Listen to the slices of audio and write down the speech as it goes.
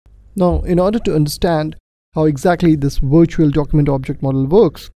Now, in order to understand how exactly this virtual document object model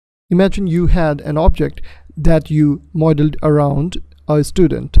works, imagine you had an object that you modeled around a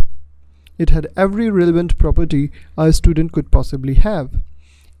student. It had every relevant property a student could possibly have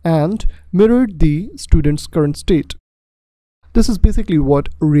and mirrored the student's current state. This is basically what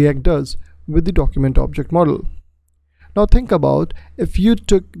React does with the document object model. Now think about if you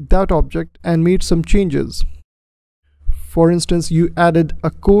took that object and made some changes. For instance, you added a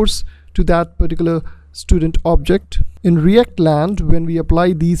course to that particular student object. In React land, when we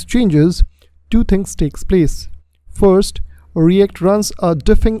apply these changes, two things takes place. First, React runs a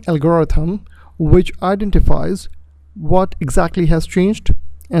diffing algorithm which identifies what exactly has changed,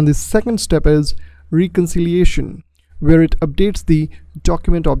 and the second step is reconciliation, where it updates the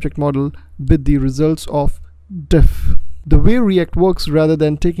document object model with the results of diff. The way React works, rather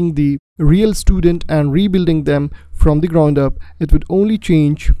than taking the real student and rebuilding them from the ground up, it would only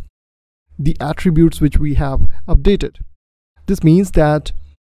change the attributes which we have updated. This means that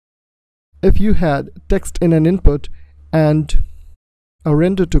if you had text in an input and a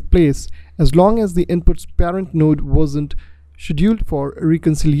render took place, as long as the input's parent node wasn't scheduled for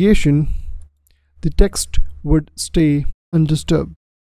reconciliation, the text would stay undisturbed.